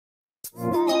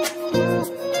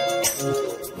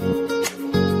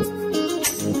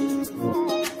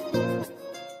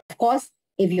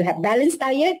If you have balanced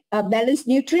diet, balanced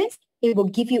nutrients, it will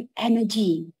give you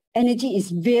energy. Energy is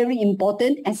very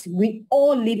important as we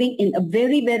all living in a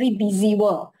very, very busy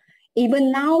world.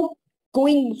 Even now,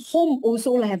 going home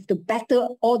also have to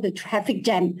battle all the traffic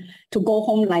jam to go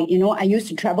home. Like, you know, I used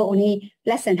to travel only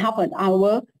less than half an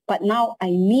hour, but now I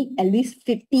need at least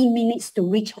 15 minutes to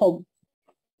reach home.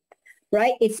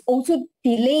 Right? It's also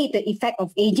delay the effect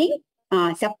of aging.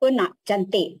 Siapa nak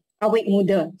cantik, awet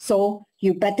muda. So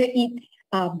you better eat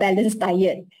balanced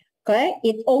diet. Okay?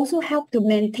 It also helps to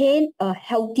maintain a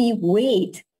healthy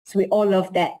weight. So we all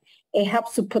love that. It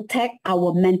helps to protect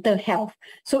our mental health.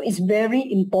 So it's very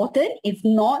important. If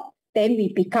not, then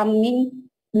we becoming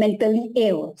mentally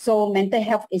ill. So mental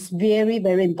health is very,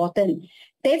 very important.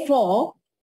 Therefore,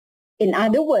 in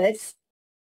other words,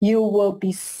 you will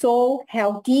be so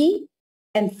healthy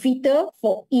and fitter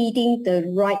for eating the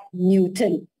right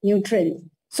nutrients.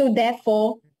 So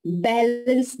therefore,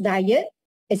 balanced diet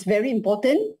is very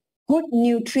important. Good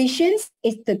nutrition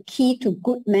is the key to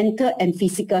good mental and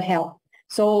physical health.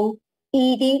 So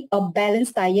eating a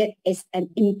balanced diet is an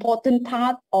important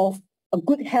part of a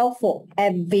good health for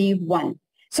everyone.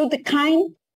 So the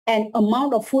kind and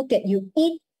amount of food that you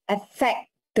eat affect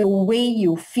the way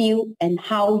you feel and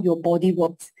how your body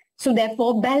works. So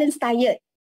therefore, balanced diet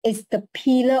is the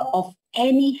pillar of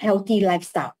any healthy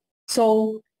lifestyle.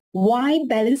 So why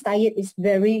balanced diet is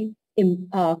very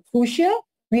crucial?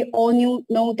 We all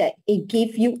know that it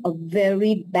gives you a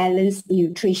very balanced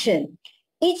nutrition.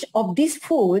 Each of these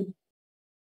food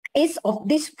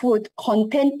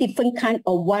contain different kind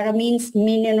of vitamins,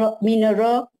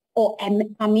 mineral or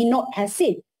amino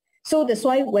acid. So that's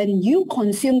why when you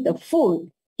consume the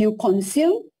food, you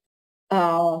consume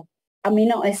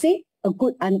amino acid, a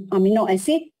good amino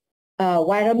acid,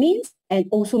 vitamins, and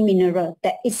also mineral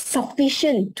that is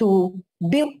sufficient to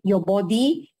build your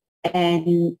body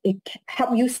and it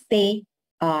help you stay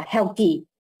healthy.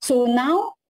 So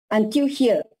now, until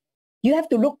here, you have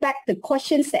to look back the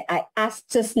questions that I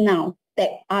asked just now. That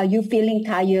are you feeling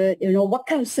tired? You know, what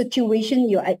kind of situation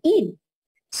you are in?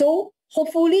 So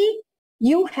hopefully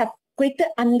you have greater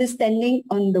understanding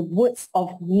on the words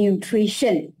of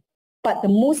nutrition. But the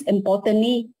most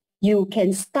importantly, you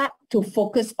can start to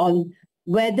focus on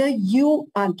whether you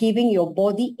are giving your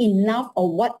body enough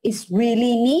of what it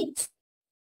really needs.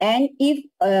 And if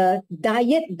a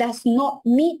diet does not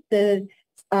meet the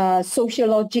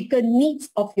sociological needs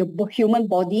of your human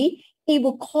body, it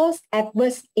will cause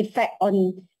adverse effect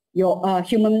on your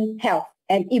human health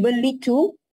and even lead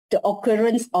to the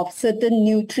occurrence of certain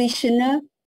nutritional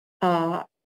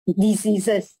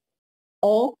diseases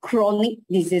or chronic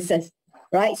diseases,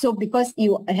 right? So because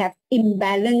you have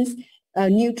imbalanced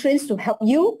nutrients to help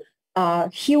you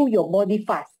heal your body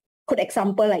fast. Good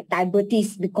example like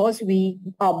diabetes, because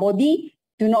our body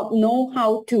do not know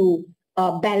how to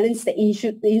balance the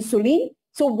insulin.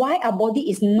 So why our body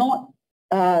is not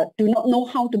do not know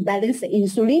how to balance the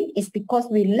insulin is because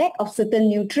we lack of certain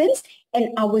nutrients and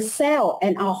our cell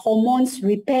and our hormones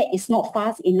repair is not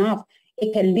fast enough.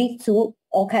 It can lead to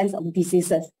all kinds of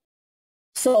diseases.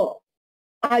 So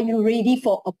are you ready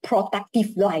for a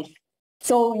productive life?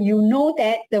 So you know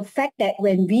that the fact that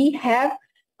when we have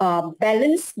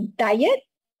balanced diet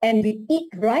and we eat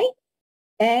right,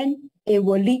 and it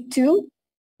will lead to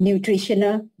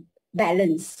nutritional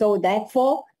balance. So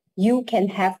therefore, you can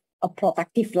have a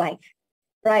productive life,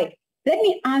 right? Let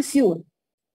me ask you,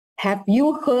 have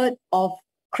you heard of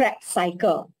Krebs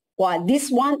cycle? Wow, this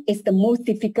one is the most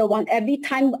difficult one. Every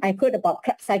time I heard about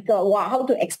Krebs cycle, wow, how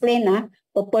to explain?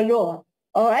 All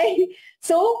right.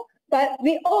 So, but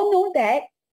we all know that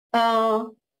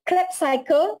Krebs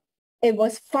cycle, it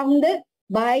was founded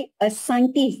by a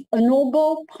scientist, a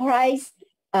Nobel Prize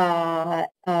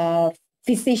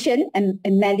physician and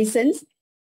medicines,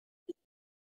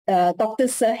 Dr.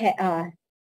 Sir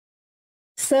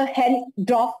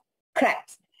Hendroff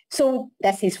Krebs. So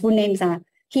that's his full name.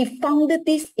 He founded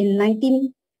this in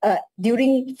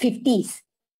during 50s,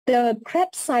 the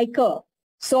Krebs cycle.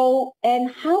 So, and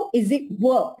how is it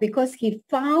work? Because he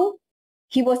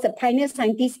was a pioneer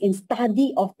scientist in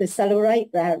study of the cellular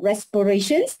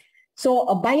respirations. So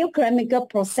a biochemical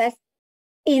process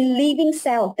in living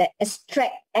cells that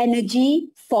extract energy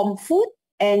from food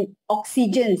and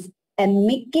oxygens and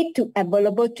make it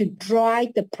available to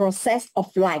drive the process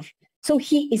of life. So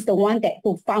he is the one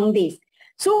who found this.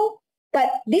 So, but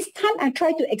this time I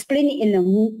try to explain it in a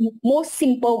more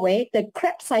simple way. The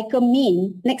Krebs cycle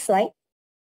next slide,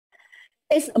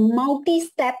 is a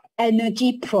multi-step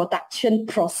energy production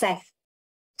process.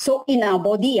 So in our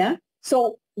body,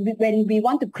 so when we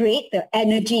want to create the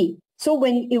energy, So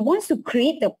when it wants to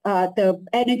create the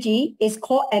energy, it's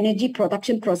called energy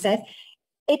production process.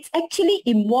 It's actually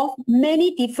involved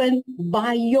many different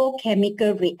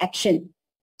biochemical reactions.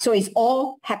 So it's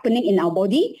all happening in our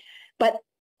body, but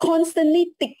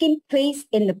constantly taking place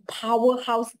in the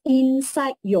powerhouse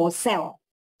inside your cell.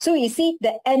 So you see,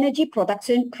 the energy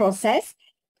production process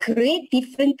create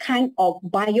different kind of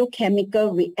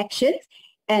biochemical reactions,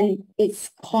 and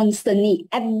it's constantly,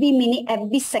 every minute,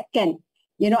 every second,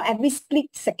 every split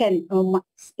second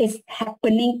is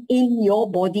happening in your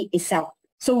body itself.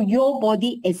 So your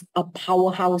body is a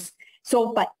powerhouse.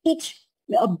 So, but each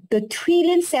of the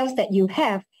trillion cells that you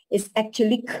have is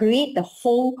actually create the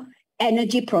whole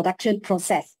energy production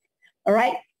process. All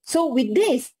right. So with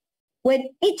this, when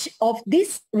each of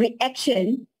this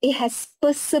reaction, it has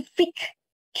specific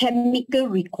chemical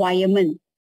requirement,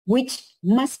 which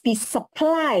must be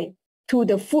supplied to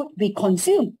the food we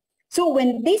consume. So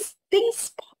when these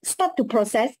things start to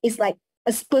process, it's like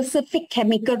a specific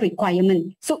chemical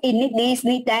requirement. So it need this,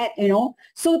 need that,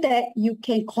 so that you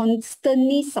can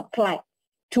constantly supply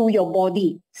to your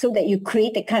body so that you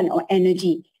create a kind of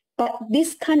energy. But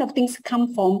these kind of things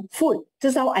come from food.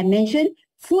 Just how I mentioned,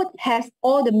 food has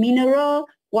all the mineral,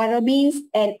 vitamins,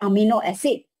 and amino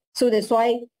acid. So that's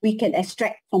why we can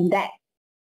extract from that.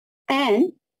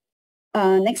 And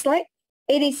next slide,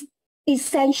 it is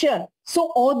essential.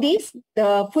 So all this,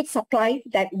 the food supply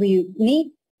that we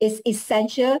need is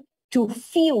essential to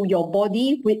fuel your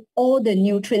body with all the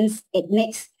nutrients it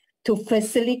needs to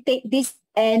facilitate this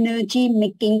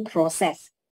energy-making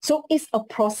process. So it's a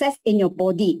process in your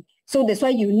body. So that's why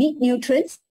you need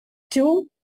nutrients to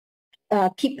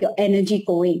keep your energy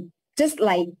going. Just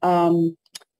like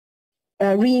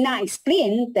Rina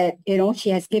explained that, she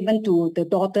has given to the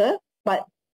daughter, but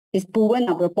it's proven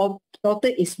our daughter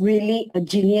is really a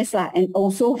genius and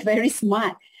also very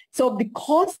smart. So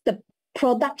because the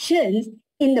production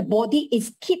in the body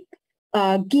is keep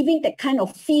giving that kind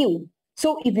of feel.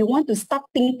 So if you want to start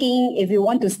thinking, if you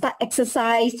want to start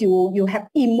exercise, you have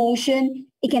emotion,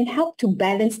 it can help to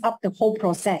balance up the whole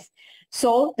process.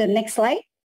 So the next slide.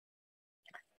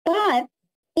 But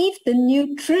if the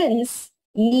nutrients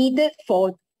needed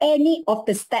for any of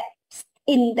the steps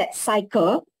in that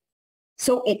cycle,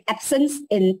 so it absence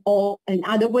in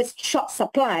other words, short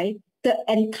supply, the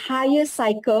entire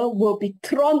cycle will be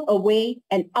thrown away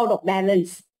and out of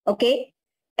balance, okay?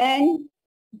 And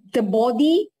the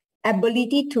body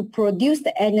ability to produce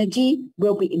the energy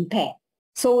will be impaired.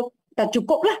 So, tak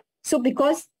cukup lah. So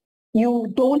because you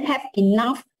don't have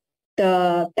enough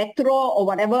the petrol or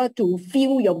whatever to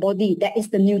fuel your body, that is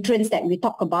the nutrients that we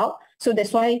talk about. So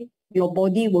that's why your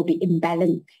body will be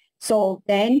imbalanced. So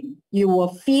then you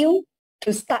will feel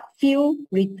lethargic,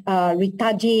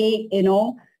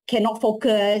 cannot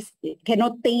focus,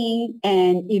 cannot think.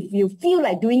 And if you feel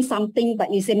like doing something,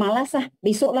 but you say, malas lah,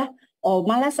 besok lah, or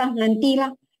malas lah, nanti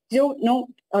lah.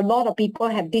 A lot of people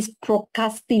have this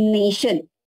procrastination.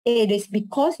 It is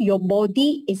because your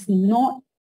body is not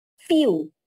filled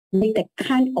with the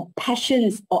kind of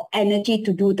passions or energy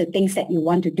to do the things that you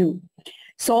want to do.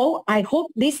 So I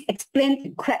hope this explains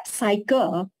the Krebs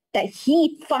cycle that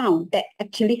he found that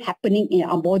actually happening in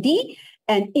our body.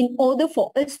 And in order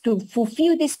for us to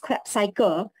fulfill this Krebs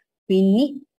cycle, we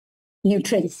need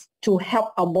nutrients to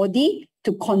help our body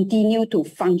to continue to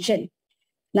function.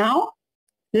 Now,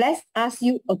 let's ask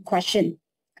you a question.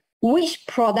 Which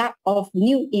product of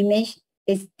new image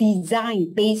is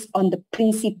designed based on the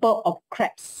principle of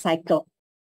Krebs cycle?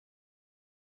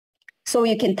 So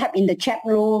you can type in the chat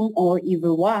room or if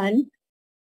you want.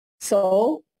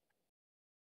 So,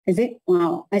 is it?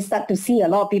 Wow, I start to see a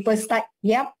lot of people start.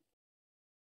 Yep.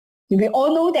 We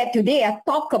all know that today I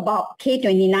talk about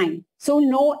K29. So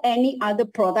no any other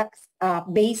products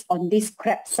based on this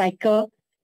Krebs cycle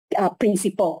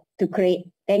principle to create.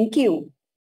 Thank you.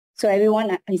 So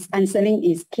everyone is answering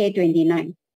is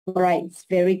K29. All right, it's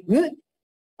very good.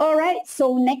 All right,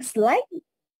 so next slide.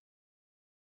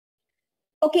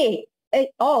 Okay, do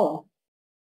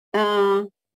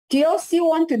you all still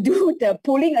want to do the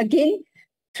pulling again?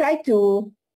 Try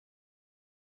to,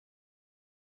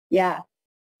 yeah.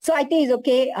 So I think it's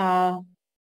okay.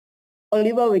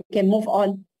 Oliver, we can move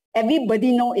on.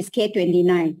 Everybody know it's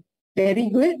K29. Very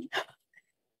good.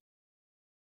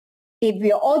 If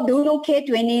you all do know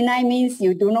K29 means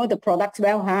you do know the products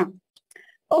well, huh?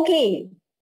 Okay,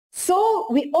 so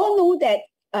we all know that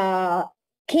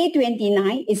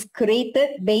K29 is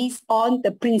created based on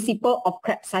the principle of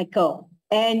Krebs cycle.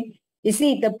 And you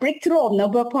see the breakthrough of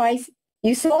Nobel Prize,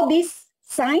 you saw this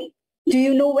sign? Do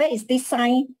you know where is this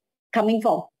sign coming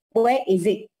from? Where is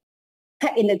it?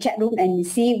 Type in the chat room and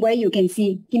see where you can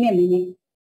see. Give me a minute.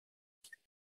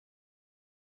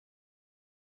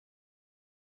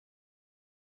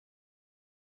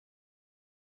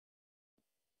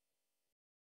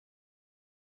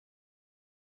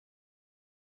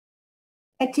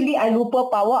 Actually, I lupa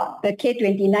bawa the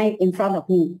K29 in front of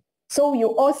me. So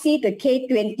you all see the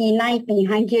K29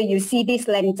 behind here. You see this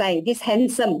Lengzai, this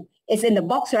handsome. It's in the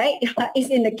box, right? It's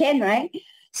in the can, right?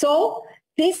 So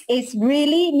this is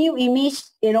really new image,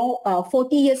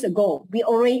 40 years ago. We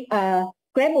already,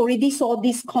 Graham already saw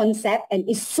this concept, and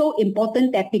it's so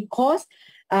important that because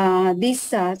this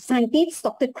scientist,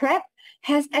 Dr. Crabb,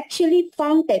 has actually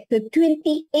found that the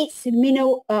 28th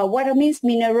mineral,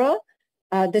 mineral,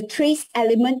 the trace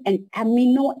element and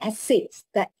amino acids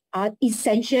that are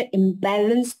essential in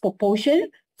balanced proportion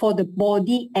for the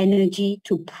body energy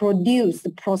to produce the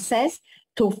process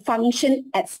to function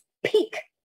at peak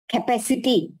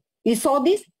capacity. You saw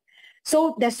this?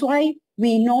 So that's why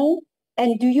we know,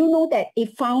 and do you know that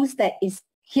it found that is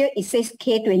here it says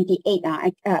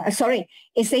K28,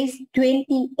 it says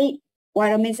 28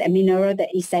 vitamins and minerals that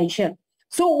are essential.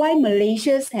 So why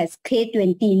Malaysia has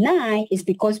K29 is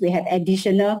because we have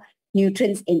additional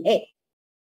nutrients in it.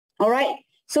 All right,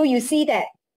 so you see that.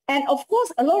 And of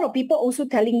course, a lot of people also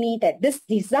telling me that this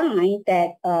design,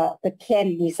 that the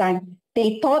can design,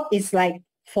 they thought is like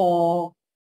for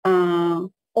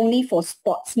only for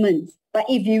sportsmen. But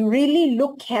if you really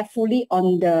look carefully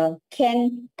on the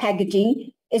can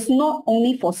packaging, it's not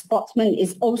only for sportsmen,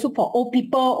 it's also for old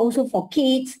people, also for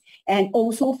kids, and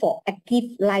also for active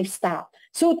lifestyle.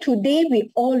 So today we're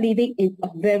all living in a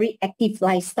very active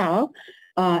lifestyle.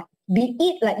 Be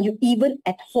it like you even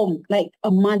at home, like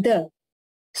a mother.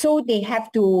 So they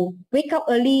have to wake up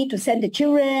early to send the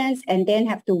children, and then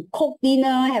have to cook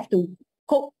dinner, have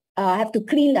to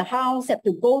clean the house, have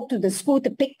to go to the school to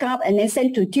pick up and then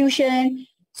send to tuition.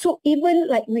 So even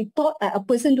like we thought a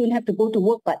person don't have to go to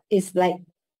work, but it's like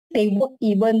they work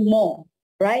even more,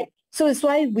 right? So it's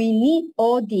why we need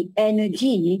all the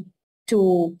energy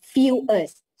to fuel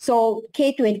us. So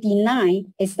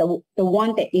K29 is the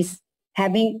one that is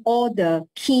having all the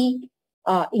key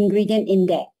ingredient in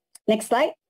there. Next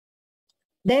slide.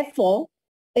 Therefore,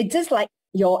 it's just like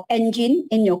your engine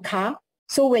in your car.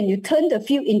 So when you turn the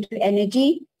fuel into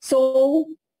energy, so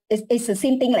it's the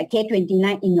same thing like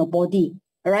K29 in your body,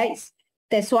 all right?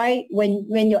 That's why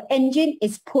when your engine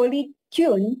is poorly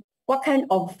tuned, what kind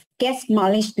of gas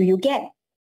mileage do you get,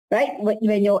 right?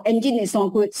 When your engine is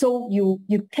not good, so you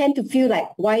tend to feel like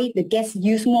why the gas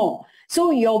use more.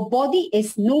 So your body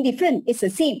is no different, it's the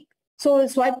same. So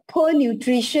it's why poor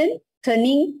nutrition,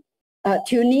 tuning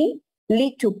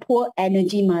lead to poor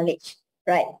energy mileage,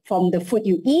 right? From the food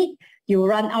you eat, you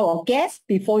run out of gas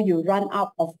before you run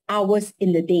out of hours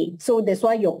in the day. So that's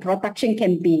why your production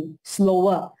can be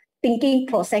slower. Thinking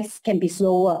process can be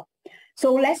slower.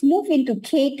 So let's move into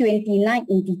K29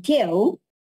 in detail.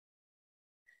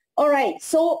 All right,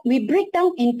 so we break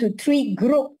down into 3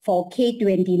 groups for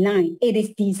K29. It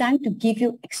is designed to give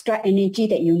you extra energy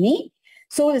that you need.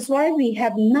 So that's why we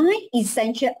have 9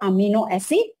 essential amino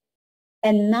acids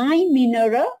and 9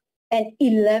 mineral and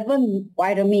 11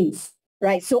 vitamins,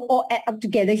 right? So all add up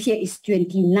together here is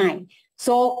 29.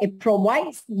 So it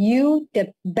provides you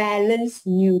the balanced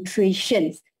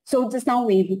nutrition. So just now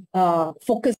we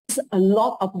focus a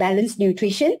lot of balanced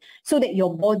nutrition so that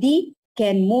your body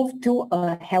can move to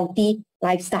a healthy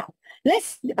lifestyle.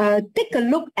 Let's take a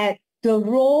look at the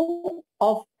role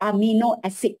of amino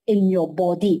acid in your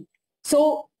body.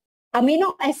 So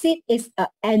amino acid is an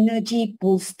energy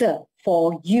booster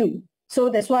for you. So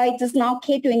that's why just now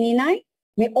K29,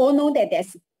 we all know that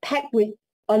that's packed with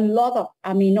a lot of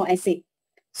amino acid.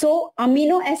 So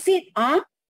amino acid are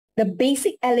the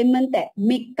basic element that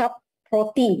make up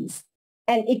proteins.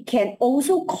 And it can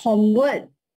also convert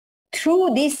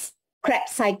through this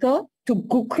Krebs cycle to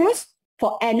glucose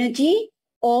for energy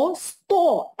or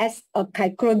store as a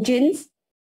glycogen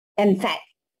and fat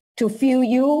to fuel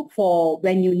you for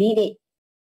when you need it.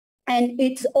 And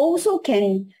it also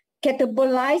can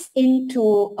catabolize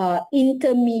into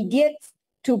intermediates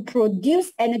to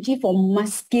produce energy for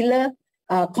muscular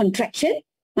contraction,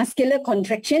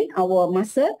 our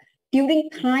muscle, during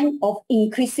time of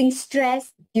increasing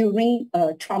stress during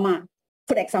trauma.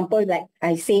 For example, like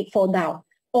I say, fall down,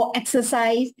 or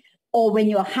exercise, or when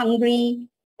you're hungry,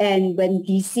 and when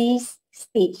disease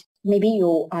stage, maybe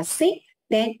you are sick,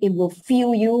 then it will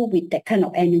fuel you with that kind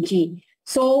of energy.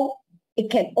 So it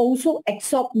can also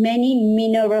absorb many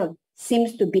minerals,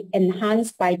 seems to be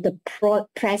enhanced by the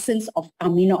presence of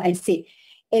amino acid.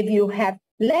 If you have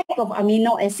lack of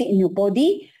amino acid in your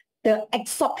body, the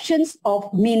absorptions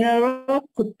of mineral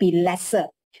could be lesser.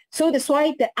 So that's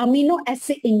why the amino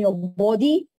acid in your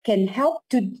body can help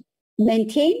to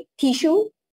maintain tissue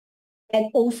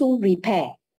and also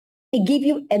repair. It gives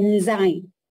you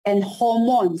enzyme and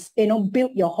hormones,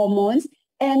 build your hormones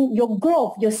and your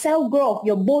growth, your cell growth,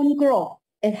 your bone growth.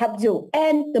 It helps you.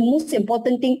 And the most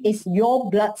important thing is your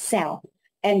blood cell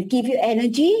and give you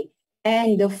energy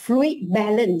and the fluid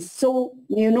balance. So,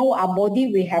 you know, our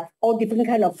body, we have all different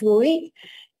kind of fluid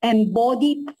and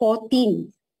body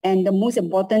protein. And the most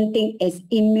important thing is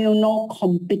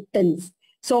immunocompetence.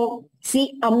 So,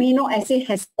 see, amino acid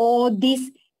has all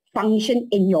these function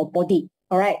in your body.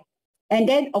 All right. And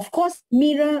then, of course,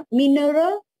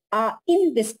 mineral are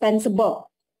indispensable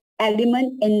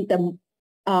element in the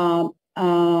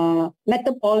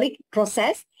metabolic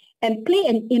process and play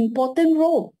an important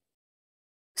role.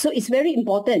 So it's very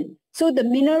important. So the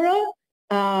mineral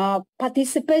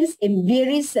participants in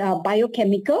various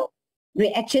biochemical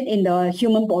reaction in the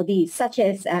human body, such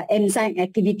as enzyme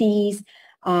activities,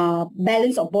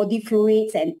 balance of body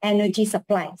fluids and energy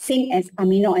supply, same as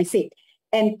amino acid,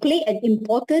 and play an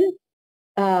important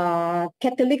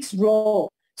catalytic role.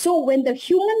 So when the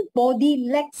human body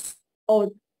lacks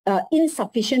or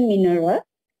insufficient mineral,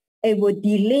 it will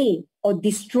delay or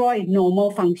destroy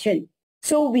normal function.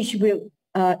 So which will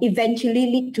eventually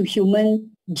lead to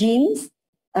human genes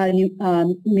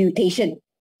mutation.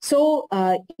 So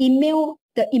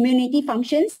the immunity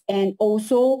functions and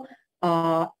also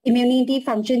immunity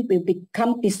function will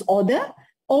become disorder,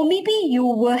 or maybe you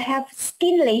will have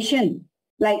skin lesion,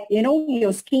 like, you know,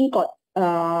 your skin got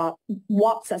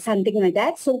warts or something like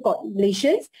that, so got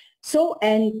lesions. So,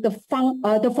 and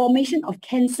the formation of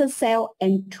cancer cell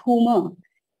and tumor,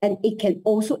 and it can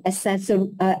also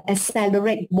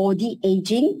accelerate body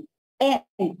aging and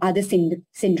other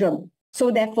syndrome.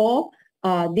 So therefore,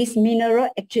 this mineral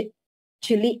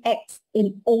actually acts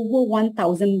in over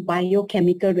 1,000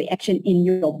 biochemical reaction in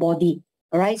your body.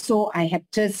 All right, so I have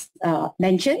just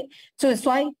mentioned. So that's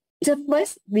why just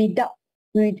first,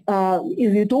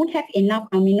 if you don't have enough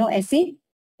amino acid,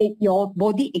 your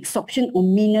body absorption of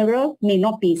mineral may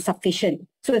not be sufficient.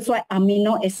 So that's why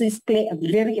amino acids play a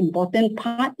very important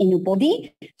part in your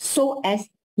body, so as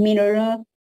mineral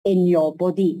in your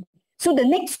body. So the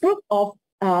next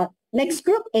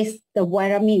group is the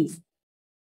vitamins.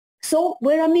 So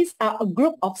vitamins are a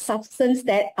group of substances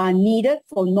that are needed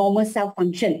for normal cell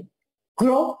function,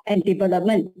 growth and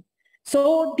development.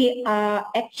 So they are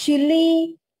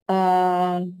actually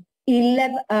 11,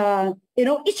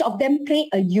 each of them play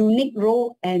a unique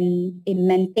role in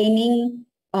maintaining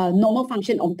normal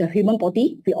function of the human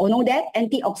body. We all know that.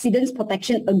 Antioxidants,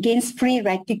 protection against free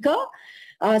radical,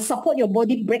 support your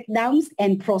body breakdowns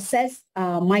and process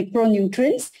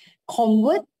micronutrients,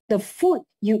 convert the food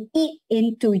you eat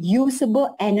into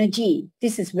usable energy.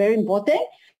 This is very important.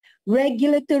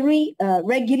 Regulate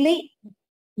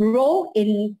role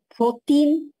in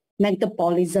protein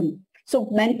metabolism. So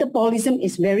metabolism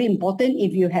is very important.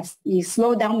 If you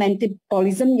slow down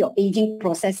metabolism, your aging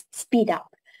process speed up.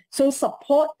 So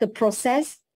support the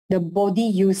process the body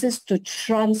uses to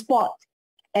transport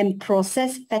and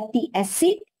process fatty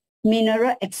acid,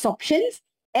 mineral absorptions,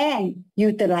 and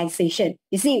utilization.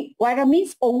 You see,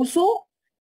 vitamins also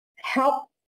help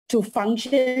to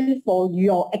function for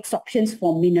your absorptions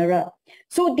for mineral.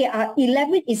 So there are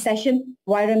 11 essential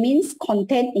vitamins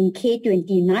contained in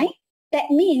K29. That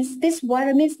means these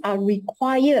vitamins are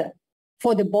required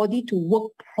for the body to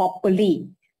work properly.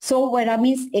 So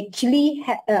vitamins actually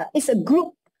is a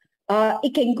group.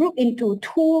 It can group into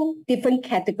two different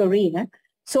categories.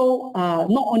 So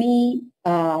not only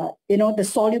the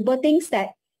soluble things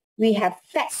that we have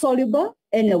fat soluble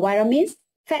in the vitamins.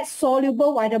 Fat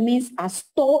soluble vitamins are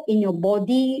stored in your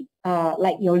body,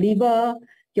 like your liver,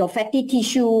 your fatty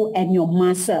tissue, and your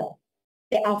muscle.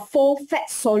 There are 4 fat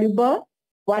soluble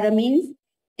vitamins.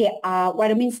 There are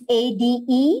vitamins A, D,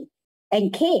 E,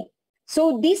 and K.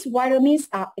 So these vitamins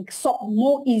are absorbed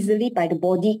more easily by the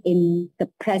body in the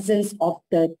presence of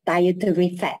the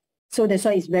dietary fat. So that's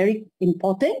why it's very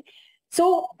important.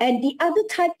 So, and the other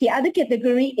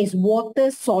category is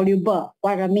water-soluble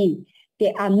vitamin.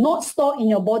 They are not stored in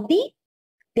your body.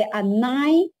 There are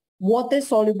 9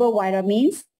 water-soluble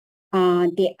vitamins.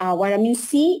 They are vitamin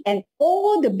C and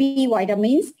all the B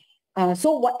vitamins.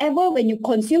 So when you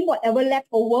consume whatever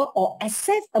leftover or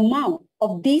excess amount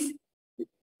of this,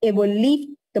 it will leave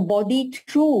the body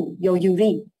through your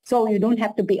urine. So you don't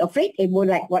have to be afraid. It will,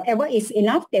 like, whatever is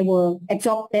enough, they will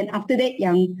absorb. Then after that,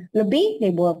 yang lebih, they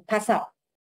will pass out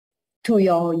to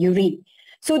your urine.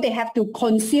 So they have to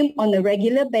consume on a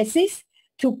regular basis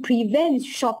to prevent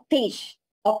shortage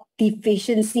of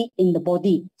deficiency in the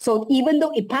body. So even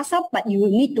though it passes out, but you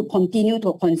need to continue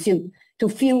to consume to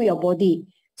fuel your body.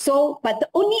 So, but the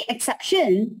only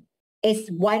exception is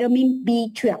vitamin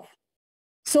B12.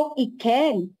 So it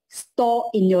can store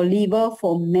in your liver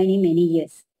for many, many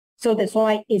years. So that's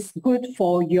why it's good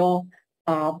for your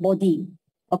body.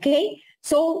 Okay,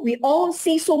 so we all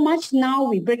see so much now.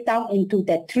 We break down into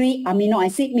the 3 amino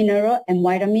acid, mineral, and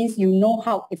vitamins. You know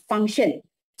how it functions.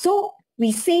 So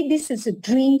we say this is a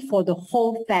drink for the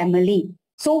whole family.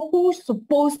 So who's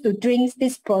supposed to drink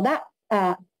this product?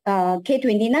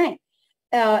 K29.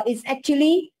 It's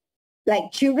actually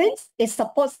like children. It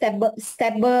supports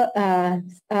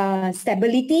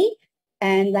stability,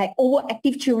 and like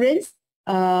overactive children.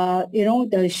 You know,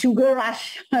 the sugar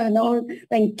rush, you know,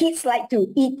 when kids like to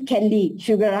eat candy,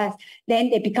 sugar rush, then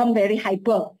they become very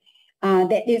hyper.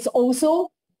 That is also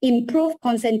improve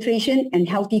concentration and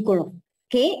healthy growth.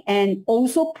 Okay, and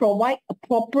also provide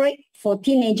appropriate for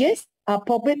teenagers,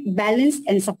 appropriate balance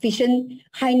and sufficient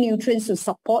high nutrients to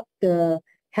support the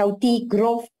healthy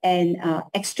growth and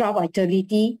extra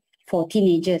vitality for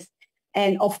teenagers.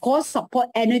 And of course, support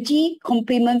energy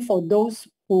complement for those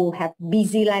who have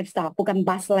busy lifestyle. Bukan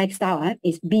bus lifestyle,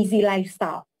 it's busy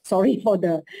lifestyle. Sorry for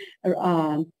the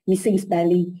missing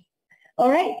spelling. All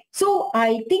right, so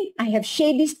I think I have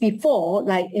shared this before,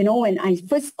 like, you know, when I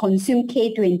first consumed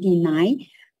K29,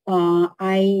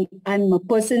 I'm a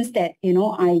person that, you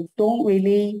know, I don't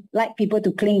really like people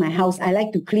to clean my house. I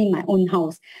like to clean my own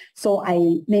house. So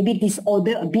I maybe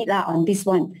disorder a bit on this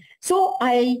one. So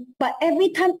but every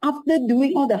time after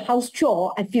doing all the house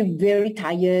chore, I feel very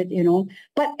tired, you know.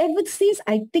 But ever since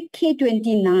I take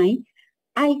K29,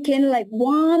 I can like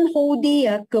one whole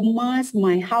day kemas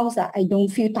my house. I don't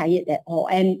feel tired at all,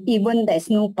 and even there's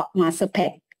no muscle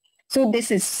pack. So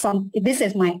this is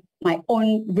my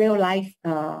own real life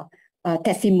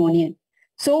testimonial.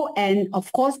 So, and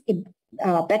of course, it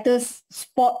better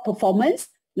sport performance,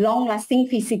 long lasting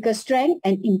physical strength,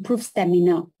 and improved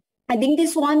stamina. I think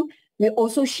this one we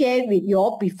also shared with you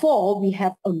all before. We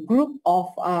have a group of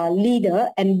leader,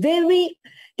 and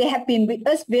they have been with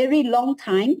us very long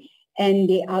time. And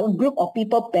they are a group of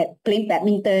people playing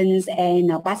badminton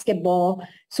and basketball.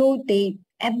 So they,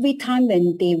 every time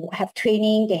when they have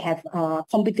training, they have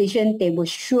competition, they will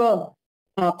sure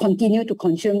continue to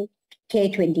consume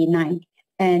K29.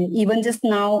 And even just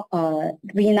now,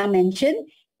 Rina mentioned,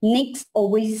 Nick's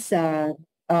always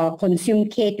consume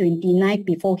K29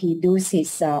 before he does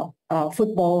his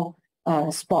football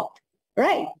sport.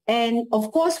 Right. And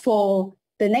of course, for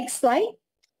the next slide,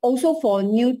 also for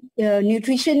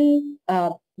nutrition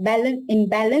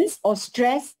imbalance or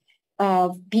stress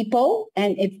people,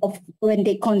 and when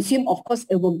they consume, of course,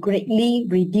 it will greatly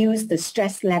reduce the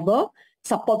stress level,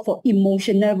 support for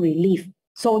emotional relief.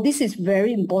 So this is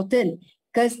very important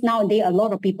because nowadays a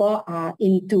lot of people are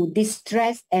into this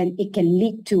stress, and it can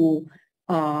lead to,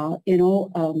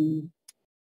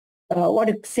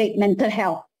 mental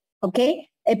health. Okay,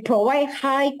 it provides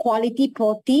high quality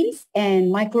proteins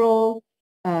and micro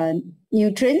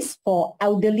nutrients for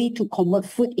elderly to convert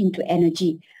food into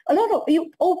energy. A lot of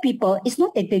old people, it's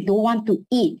not that they don't want to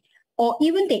eat, or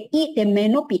even they eat, they may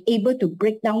not be able to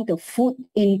break down the food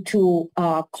into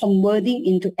converting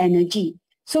into energy.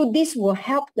 So this will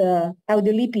help the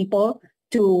elderly people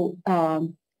to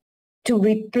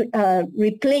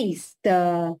replace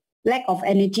the lack of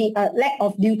energy, lack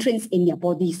of nutrients in their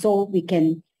body. So we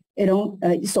can,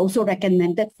 it's also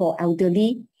recommended for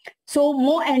elderly. So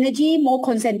more energy, more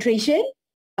concentration,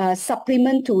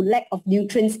 supplement to lack of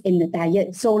nutrients in the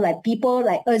diet. So like people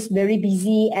like us, very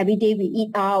busy, every day we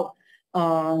eat out,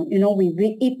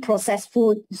 we eat processed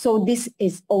food. So this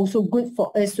is also good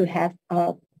for us to have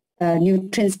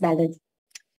nutrients balance.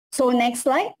 So next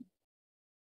slide.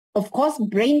 Of course,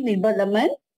 brain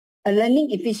development,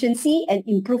 learning efficiency, and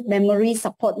improve memory,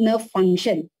 support nerve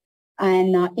function,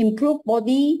 and improve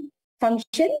body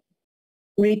function,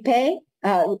 repair,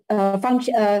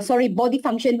 body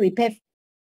function repair.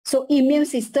 So immune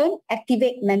system,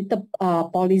 activate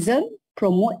metabolism,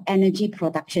 promote energy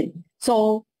production.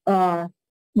 So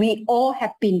we all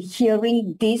have been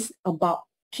hearing this about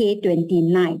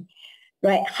K29,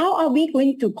 right? How are we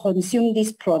going to consume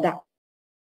this product?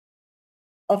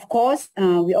 Of course,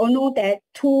 we all know that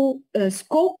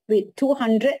scoop with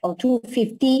 200 or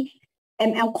 250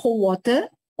 ml cold water,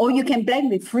 or you can blend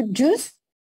with fruit juice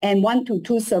and 1 to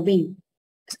 2 serving.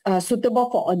 Suitable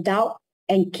for adult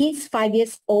and kids 5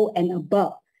 years old and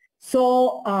above.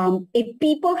 So if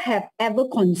people have ever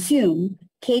consumed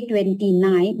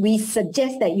K29, we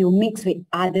suggest that you mix with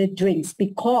other drinks,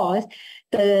 because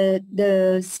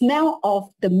the smell of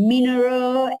the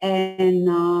mineral and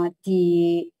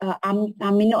the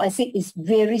amino acid is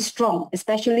very strong,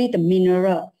 especially the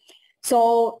mineral.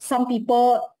 So some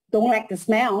people don't like the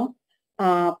smell,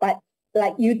 but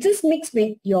like you just mix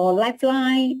with your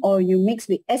Lifeline, or you mix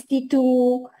with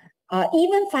ST2,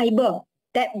 even fiber,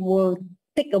 that will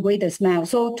take away the smell.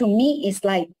 So to me, it's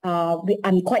like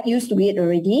I'm quite used to it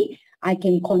already. I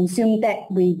can consume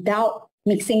that without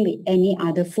mixing with any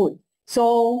other food.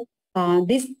 So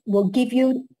this will give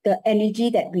you the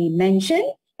energy that we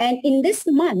mentioned. And in this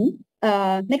month,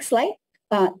 next slide,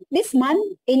 this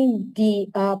month in the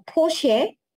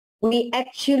ProShare, we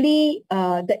actually,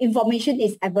 the information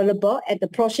is available at the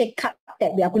ProShare card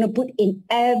that we are going to put in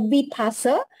every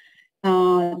parcel,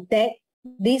 that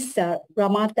this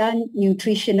Ramadan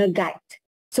nutritional guide.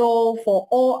 So for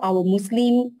all our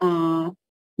Muslim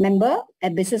member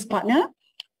and business partner,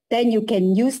 then you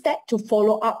can use that to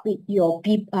follow up with your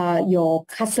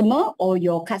customer or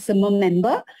your customer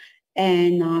member,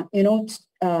 and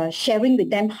sharing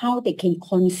with them how they can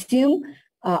consume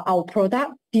our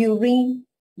product during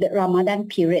the Ramadan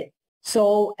period.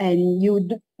 So, and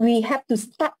we have to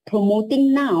start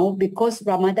promoting now, because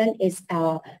Ramadan is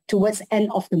towards end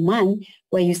of the month,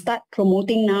 where you start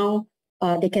promoting now.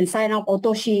 They can sign up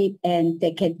auto ship, and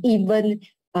they can even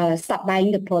start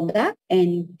buying the product,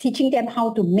 and teaching them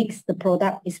how to mix the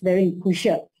product is very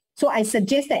crucial. So I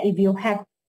suggest that if you have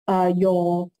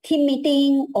your team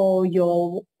meeting or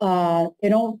your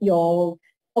your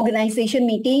organization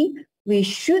meeting, we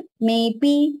should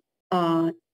maybe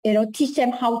teach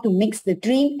them how to mix the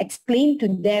drink, explain to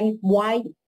them why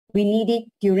we need it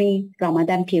during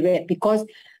Ramadan period, because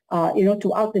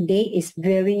throughout the day is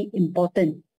very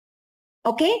important.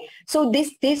 Okay, so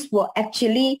this will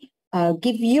actually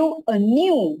give you a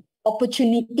new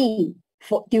opportunity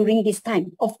for during this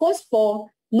time. Of course, for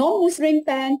non-Muslim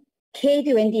fan,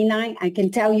 K29, I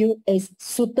can tell you, is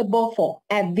suitable for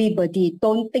everybody.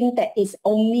 Don't think that it's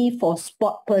only for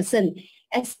sport person,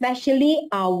 especially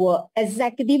our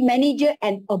executive manager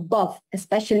and above,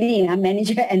 especially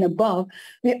manager and above.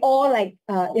 We all like,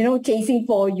 chasing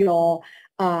for your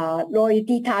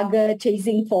loyalty target,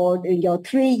 chasing for your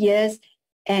 3 years,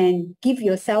 and give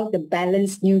yourself the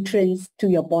balanced nutrients to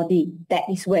your body. That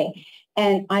is where.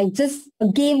 And I just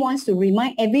again want to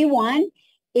remind everyone,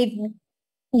 if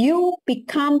you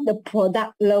become the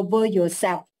product lover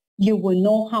yourself, you will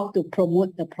know how to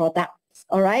promote the products.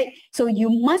 All right. So you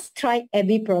must try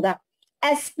every product,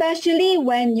 especially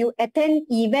when you attend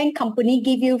event, company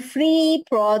give you free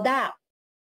product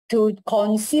to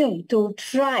consume, to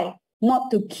try,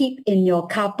 not to keep in your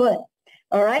cupboard.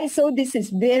 All right. So this is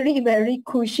very, very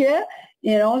crucial,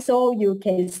 so you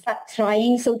can start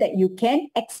trying so that you can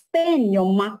expand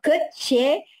your market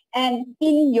share. And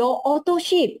in your auto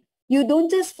ship, you don't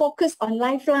just focus on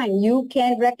Lifeline. You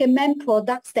can recommend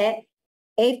products that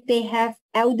if they have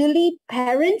elderly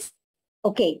parents,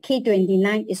 okay,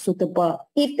 K29 is suitable.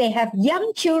 If they have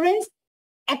young children,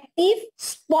 active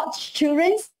sports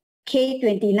children,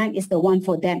 K29 is the one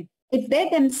for them. If they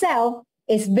themselves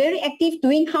is very active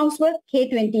doing housework,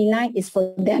 K29 is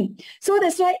for them. So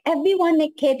that's why everyone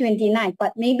make K29,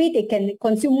 but maybe they can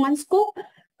consume 1 scoop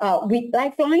with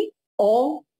Lifeline,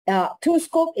 or 2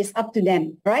 scoop is up to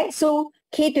them, right? So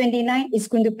K29 is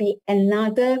going to be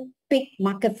another big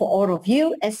market for all of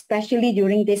you, especially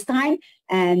during this time.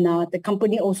 And the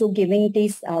company also giving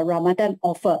this Ramadan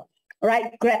offer,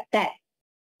 right? Grab that.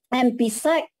 And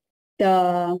beside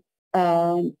the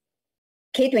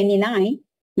K29,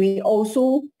 we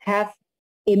also have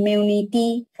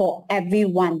immunity for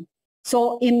everyone.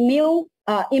 So Immune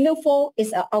 4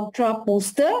 is an ultra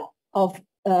booster of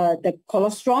the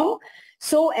cholesterol.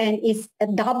 So, and it's a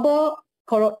double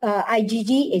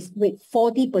IgG is with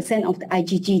 40% of the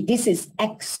IgG. This is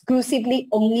exclusively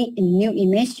only in new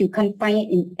image. You can't find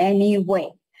it in any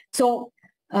way. So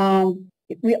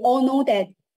we all know that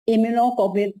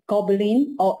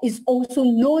immunoglobulin, or is also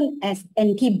known as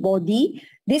antibody,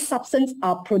 these substances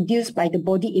are produced by the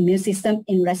body immune system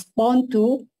in response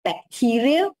to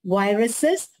bacteria,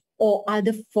 viruses, or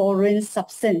other foreign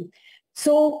substance.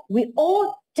 So we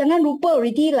all jangan lupa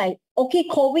already, like, okay,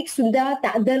 COVID sudah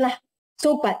tak ada lah.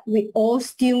 So, but we all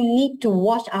still need to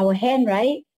wash our hand,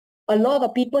 right? A lot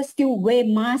of people still wear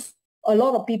masks. A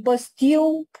lot of people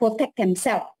still protect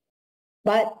themselves.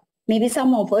 But maybe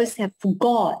some of us have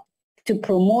forgot to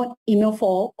promote Immune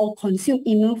 4 or consume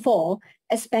Immune 4,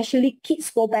 especially kids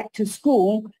go back to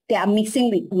school, they are mixing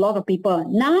with a lot of people.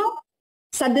 Now,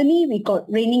 suddenly we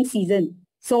got raining season.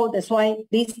 So that's why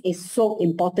this is so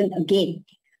important again.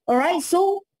 All right,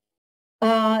 so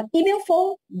Immune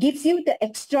 4 gives you the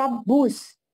extra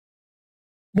boost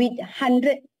with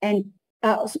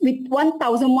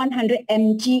 1,100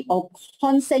 mg of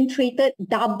concentrated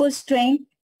double strength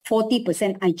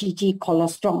 40% IgG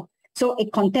cholesterol. So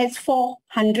it contains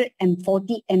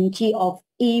 440 mg of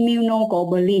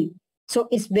immunoglobulin. So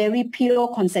it's very pure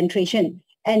concentration.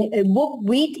 and it works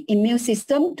with immune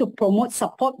system to promote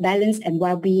support, balance, and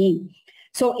well-being.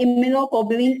 So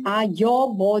immunoglobulin are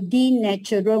your body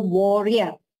natural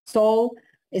warrior. So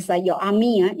it's like your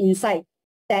army inside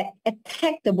that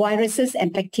attack the viruses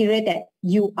and bacteria that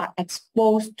you are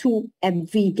exposed to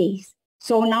every day.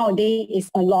 So nowadays it's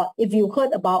a lot. If you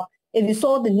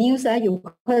saw the news, you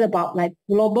heard about like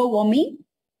global warming.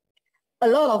 A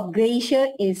lot of glacier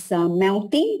is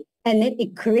melting, and then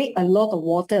it creates a lot of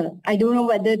water. I don't know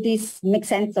whether this makes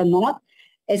sense or not.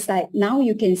 It's like now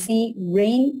you can see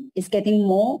rain is getting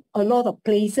more. A lot of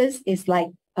places is like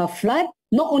a flood.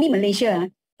 Not only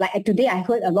Malaysia, like today I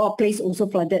heard a lot of places also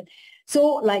flooded.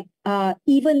 So like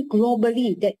even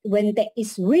globally, that when there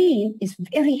is rain, it's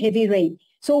very heavy rain.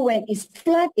 So when it's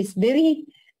flood, it's very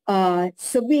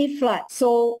severe flood.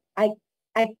 So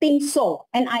I think so.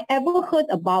 And I ever heard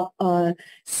about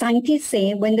scientists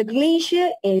say when the glacier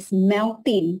is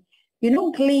melting, you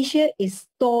know, glacier is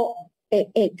stored,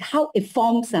 how it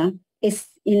forms is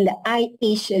in the ice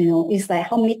age, you know, it's like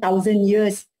how many thousand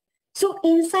years. So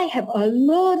inside have a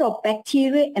lot of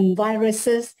bacteria and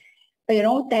viruses, you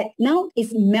know, that now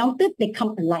it's melted, they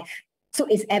come alive. So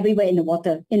it's everywhere in the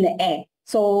water, in the air.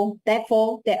 So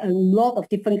therefore, there are a lot of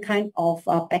different kinds of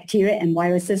bacteria and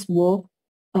viruses will,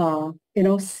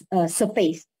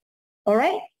 surface. All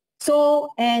right. So,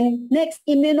 and next,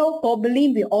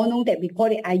 immunoglobulin, we all know that we call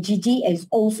it IgG, is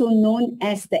also known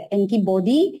as the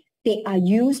antibody. They are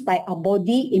used by our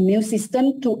body immune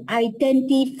system to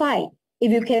identify.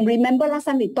 If you can remember last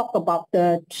time we talked about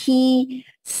the T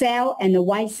cell and the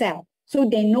Y cell. So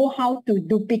they know how to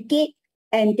duplicate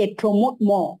and they promote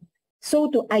more. So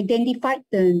to identify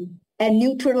and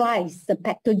neutralize the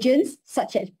pathogens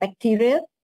such as bacteria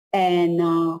and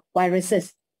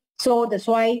viruses. So that's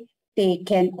why they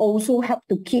can also help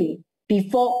to kill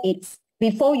before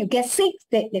you get sick.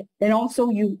 It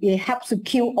helps to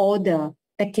kill all the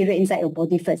bacteria inside your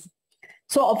body first.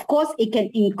 So of course it can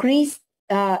increase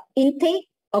intake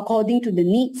according to the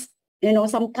needs. You know,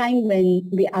 sometimes when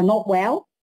we are not well,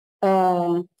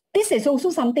 this is also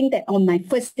something that on my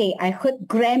first day I heard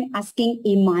Graham asking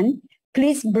Iman,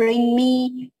 please bring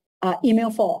me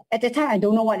email for. At the time I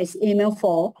don't know what is email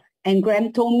for, and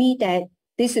Graham told me that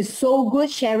this is so good,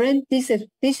 Sharon. This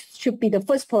should be the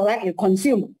first product you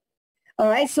consume. All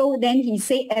right. So then he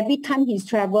said every time he's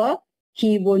travel,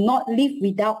 he will not live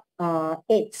without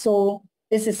it. So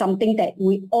this is something that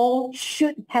we all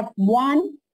should have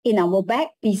one in our bag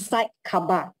beside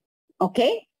Kaba.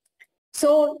 Okay.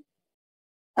 So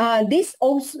this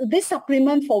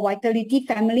supplement for Vitality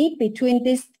family between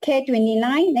this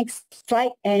K29, next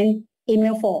slide, and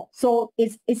email 4. So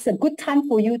it's a good time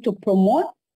for you to promote.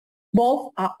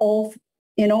 Both are all,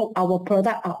 our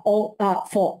product are all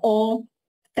for all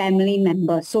family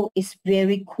members. So it's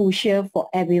very crucial for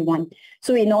everyone.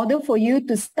 So in order for you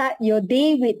to start your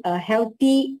day with a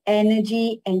healthy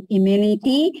energy and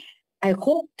immunity, I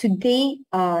hope today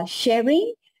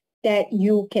sharing that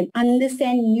you can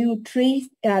understand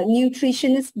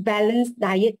nutritionist balanced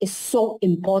diet is so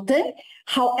important.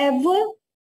 However,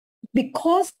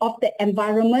 because of the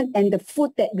environment and the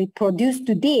food that we produce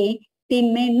today, we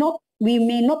may not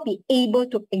be able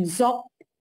to absorb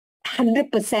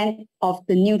 100% of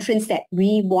the nutrients that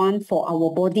we want for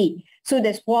our body. So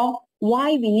that's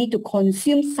why we need to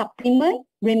consume supplement.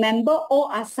 Remember, all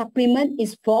our supplement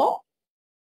is for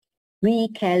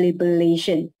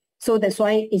recalibration. So that's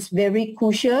why it's very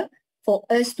crucial for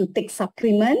us to take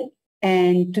supplement.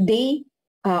 And today,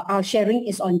 our sharing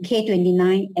is on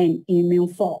K29 and Immune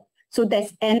 4. So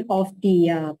that's end of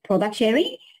the product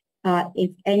sharing.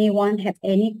 If anyone have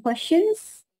any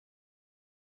questions,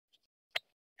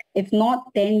 if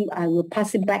not, then I will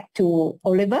pass it back to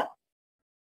Oliver.